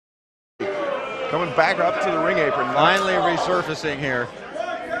Coming back up to the ring apron. Finally resurfacing here.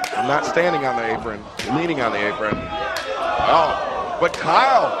 Not standing on the apron, leaning on the apron. Oh, but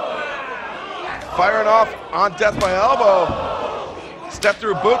Kyle firing off on death by elbow. Step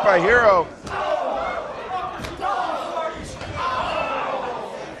through boot by Hero.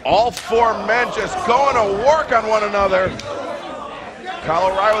 All four men just going to work on one another. Kyle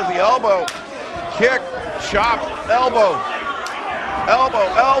O'Reilly with the elbow. Kick, chop, elbow. Elbow,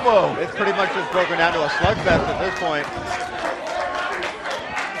 elbow. It's pretty much just broken down to a slugfest at this point.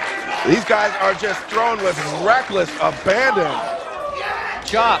 These guys are just thrown with reckless abandon.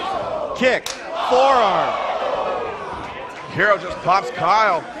 Chop, kick, forearm. Hero just pops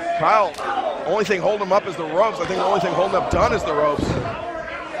Kyle. Kyle, only thing holding him up is the ropes. I think the only thing holding him Dunn is the ropes.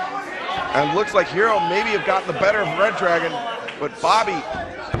 And looks like Hero maybe have gotten the better of Red Dragon, but Bobby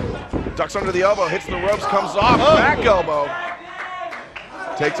ducks under the elbow, hits the ropes, comes off, back elbow.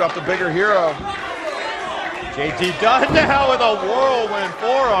 Takes off the bigger Hero. JT Dunn now with a whirlwind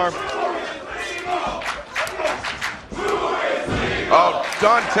forearm. Oh,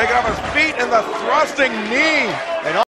 Dunn taking off his feet and the thrusting knee. And